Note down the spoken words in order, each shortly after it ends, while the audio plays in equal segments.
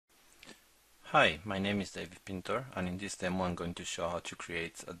Hi, my name is David Pintor, and in this demo I'm going to show how to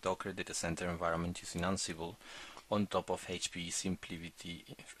create a Docker Datacenter environment using Ansible on top of HPE Simplivity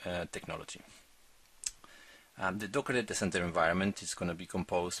technology. The Docker Datacenter environment is going to be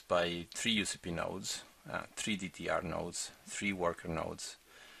composed by 3 UCP nodes, 3 DTR nodes, 3 worker nodes,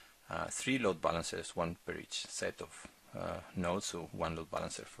 3 load balancers, 1 per each set of nodes, so 1 load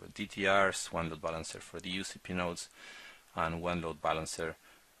balancer for DTRs, 1 load balancer for the UCP nodes, and 1 load balancer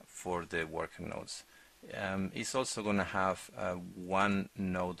for the worker nodes. It's also going to have one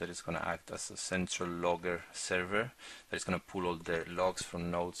node that is going to act as a central logger server that is going to pull all the logs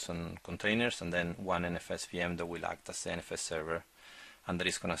from nodes and containers, and then one NFS VM that will act as the NFS server, and that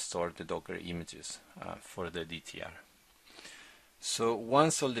is going to store the Docker images for the DTR. So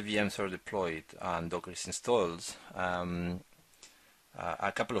once all the VMs are deployed and Docker is installed,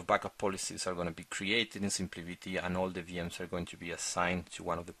 a couple of backup policies are going to be created in Simplivity, and all the VMs are going to be assigned to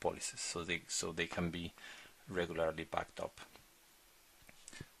one of the policies, so they can be regularly backed up.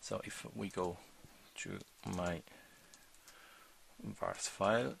 So if we go to my vars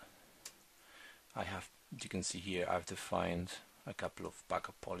file, you can see here I've defined a couple of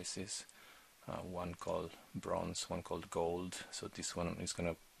backup policies, one called bronze, one called gold. So this one is going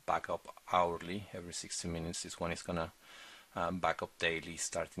to back up hourly, every 60 minutes. This one is going to backup daily,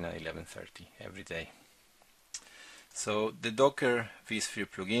 starting at 11:30 every day. So the Docker vsphere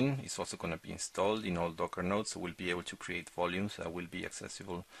plugin is also going to be installed in all Docker nodes, so we'll be able to create volumes that will be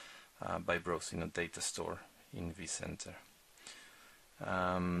accessible by browsing a datastore in vcenter.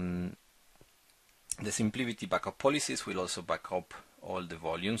 The Simplivity backup policies will also back up all the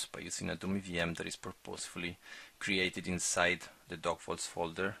volumes by using a dummy VM that is purposefully created inside the docvaults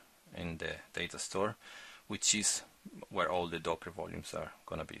folder in the datastore, which is where all the Docker volumes are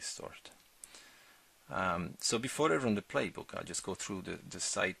going to be stored. So before I run the playbook, I'll just go through the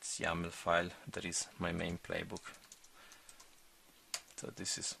site YAML file that is my main playbook. So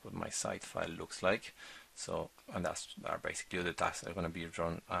this is what my site file looks like. So, and that's basically the tasks that are going to be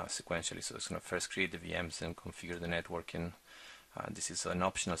run sequentially. So it's going to first create the VMs and configure the networking. This is an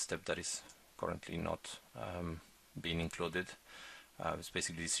optional step that is currently not being included. It's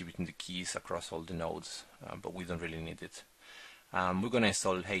basically distributing the keys across all the nodes, but we don't really need it. We're going to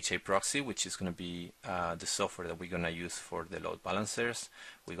install HA proxy, which is going to be the software that we're going to use for the load balancers.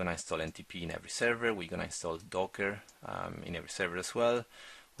 We're going to install NTP in every server. We're going to install Docker in every server as well.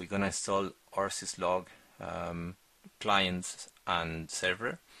 We're going to install rsyslog clients and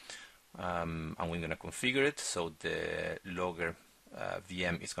server, and we're going to configure it so the logger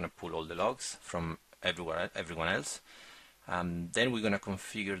VM is going to pull all the logs from everyone else. Then we're going to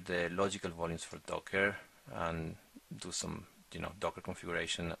configure the logical volumes for Docker and do some Docker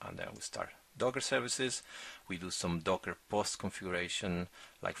configuration, and then we start Docker services. We do some Docker post configuration,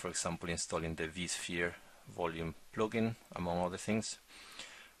 like for example installing the vsphere volume plugin, among other things.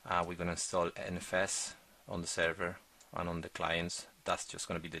 We're going to install NFS on the server and on the clients. That's just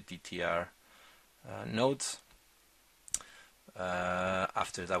going to be the DTR nodes.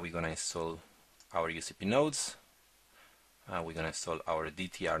 After that, we're going to install our UCP nodes. We're going to install our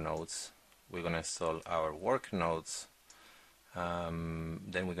DTR nodes. We're going to install our work nodes. Then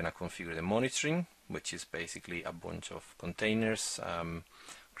we're going to configure the monitoring, which is basically a bunch of containers,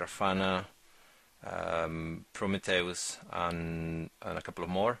 Grafana, Prometheus, and a couple of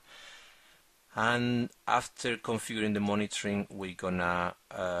more. And after configuring the monitoring, we're gonna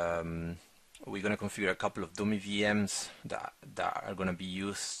configure a couple of dummy VMs that are going to be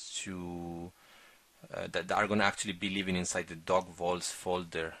used to that are going to actually be living inside the doc vaults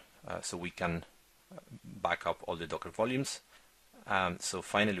folder, so we can back up all the Docker volumes. So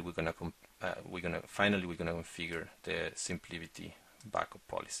finally, we're gonna configure the Simplivity backup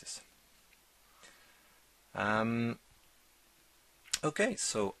policies. Okay,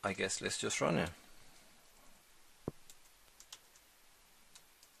 so I guess let's just run it.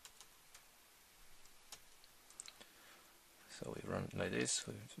 So we run like this.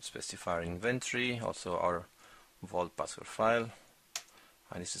 We specify our inventory, also our vault password file,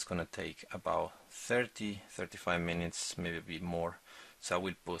 and this is going to take about 30-35 minutes, maybe a bit more. So I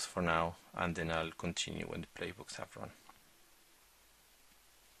will pause for now, and then I'll continue when the playbooks have run.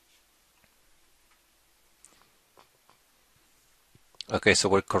 Okay, so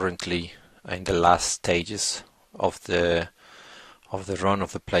we're currently in the last stages of the run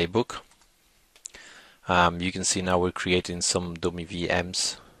of the playbook. You can see now we're creating some dummy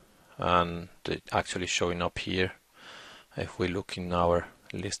VMs, and they're actually showing up here. If we look in our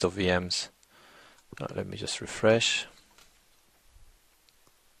list of VMs, let me just refresh.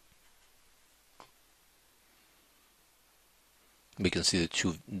 We can see the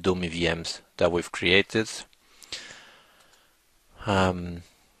two dummy VMs that we've created.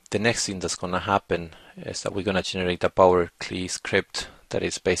 The next thing that's going to happen is that we're going to generate a PowerCli script that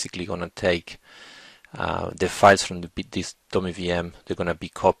is basically going to take the files from this dummy VM. They're going to be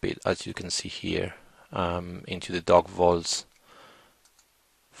copied, as you can see here, into the doc vaults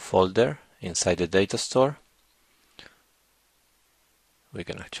folder inside the data store. We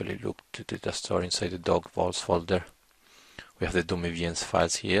can actually look to the data store inside the doc vaults folder. We have the dummy VMs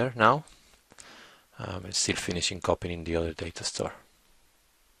files here now. It's still finishing copying the other data store.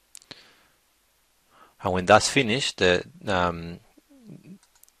 And when that's finished, it's going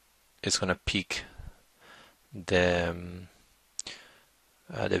to pick the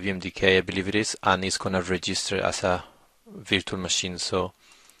VMDK, I believe it is, and it's going to register as a virtual machine. So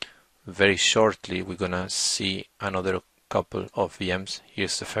very shortly, we're going to see another couple of VMs.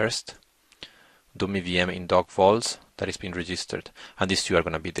 Here's the first dummy VM in doc vaults that is being registered, and these two are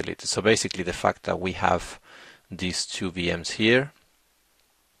going to be deleted. So basically, the fact that we have these two VMs here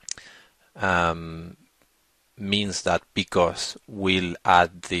means that because we'll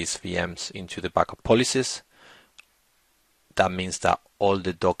add these VMs into the backup policies, that means that all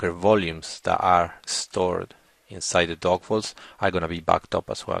the Docker volumes that are stored inside the doc vaults are going to be backed up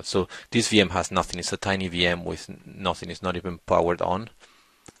as well. So this VM has nothing. It's a tiny VM with nothing. It's not even powered on.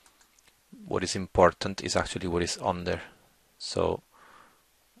 What is important is actually what is on there. So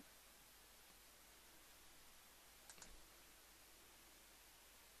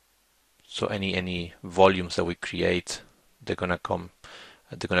any volumes that we create, they're gonna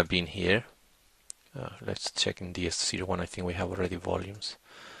be in here. Let's check in DS01. I think we have already volumes.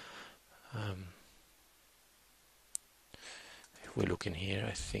 If we look in here,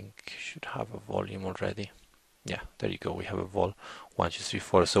 I think should have a volume already. Yeah, there you go. We have a vol 1, 2, 3,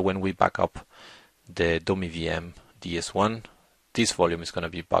 4. So when we back up the dummy VM DS1, this volume is going to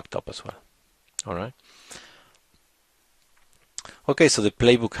be backed up as well. All right. Okay, so the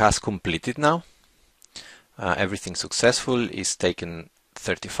playbook has completed now. Everything successful. It's taken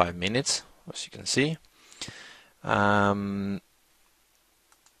 35 minutes, as you can see.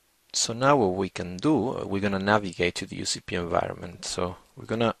 So now what we can do, we're going to navigate to the UCP environment. So we're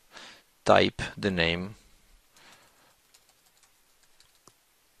going to type the name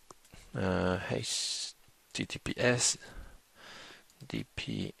https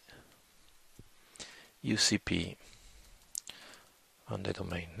dp UCP on the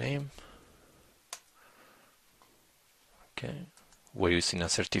domain name. Okay, we're using a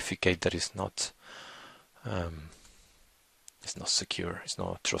certificate that is not it's not secure, it's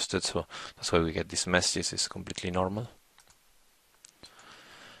not trusted, so that's why we get this message. It's completely normal.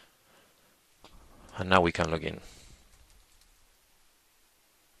 And now we can log in.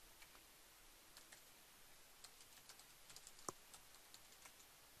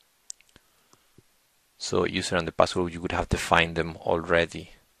 So user and the password, you would have defined them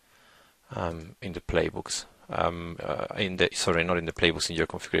already in the playbooks. Sorry, not in the playbooks, in your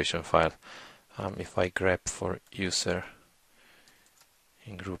configuration file. If I grep for user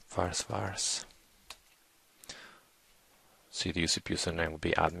in group vars, see the UCP username would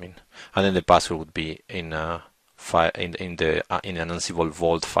be admin, and then the password would be in a file in an Ansible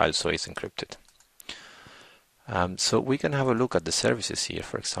vault file, so it's encrypted. So we can have a look at the services here,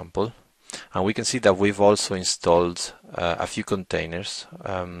 for example. And we can see that we've also installed a few containers,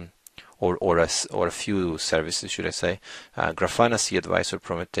 or a few services, should I say, Grafana, cAdvisor,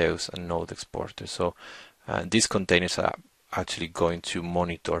 Prometheus, and Node Exporter. So these containers are actually going to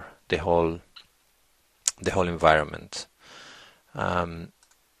monitor the whole environment.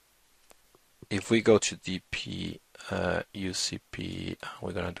 If we go to dp UCP,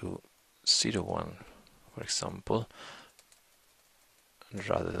 we're going to do 01, for example,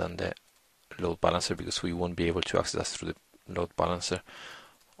 rather than the load balancer, because we won't be able to access that through the load balancer.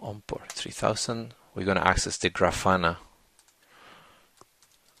 On port 3000, we're going to access the Grafana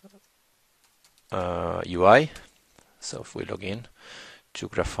UI. So if we log in to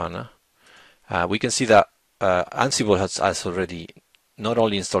Grafana, we can see that Ansible has already not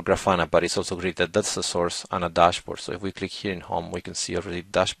only installed Grafana, but it's also created that's a source and a dashboard. So if we click here in home, we can see already the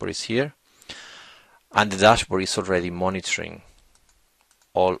dashboard is here, and the dashboard is already monitoring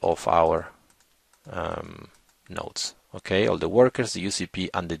all of our nodes, okay, all the workers, the UCP,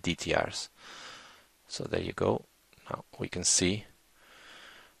 and the DTRs. So there you go. Now we can see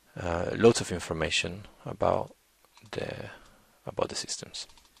loads of information about the systems.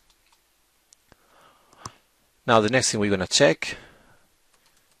 Now the next thing we're going to check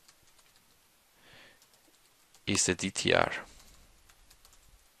is the DTR.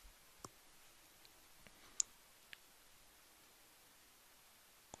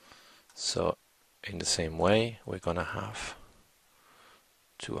 So in the same way, we're gonna have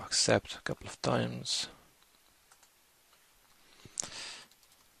to accept a couple of times.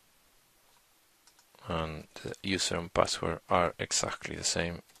 And the user and password are exactly the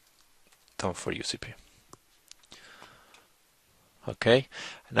same done for UCP. Okay,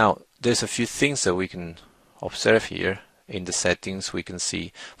 now there's a few things that we can observe here. In the settings we can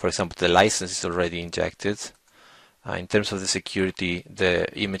see, for example, the license is already injected. In terms of the security, the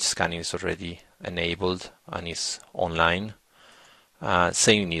image scanning is already enabled and is online.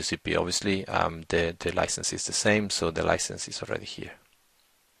 Same in UCP, obviously, the license is the same, so the license is already here.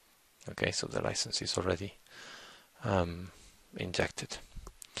 Okay, so the license is already injected.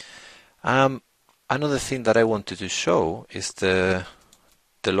 Another thing that I wanted to show is the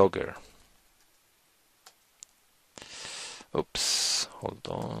logger. Oops, hold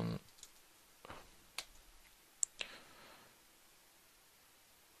on.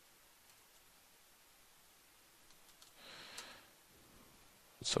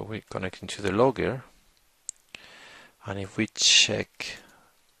 So we're connecting to the logger, and if we check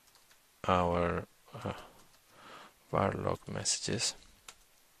our var log messages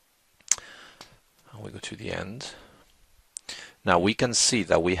and we go to the end, now we can see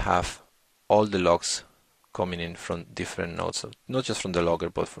that we have all the logs coming in from different nodes, so not just from the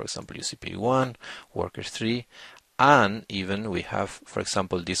logger, but for example UCP1, worker 3, and even we have, for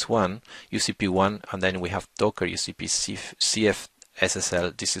example, this one UCP1, and then we have Docker UCP CF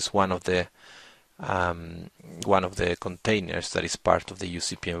SSL. This is one of the containers that is part of the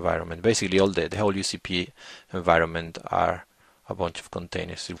UCP environment. Basically, the whole UCP environment are a bunch of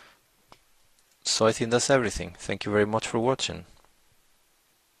containers. So I think that's everything. Thank you very much for watching.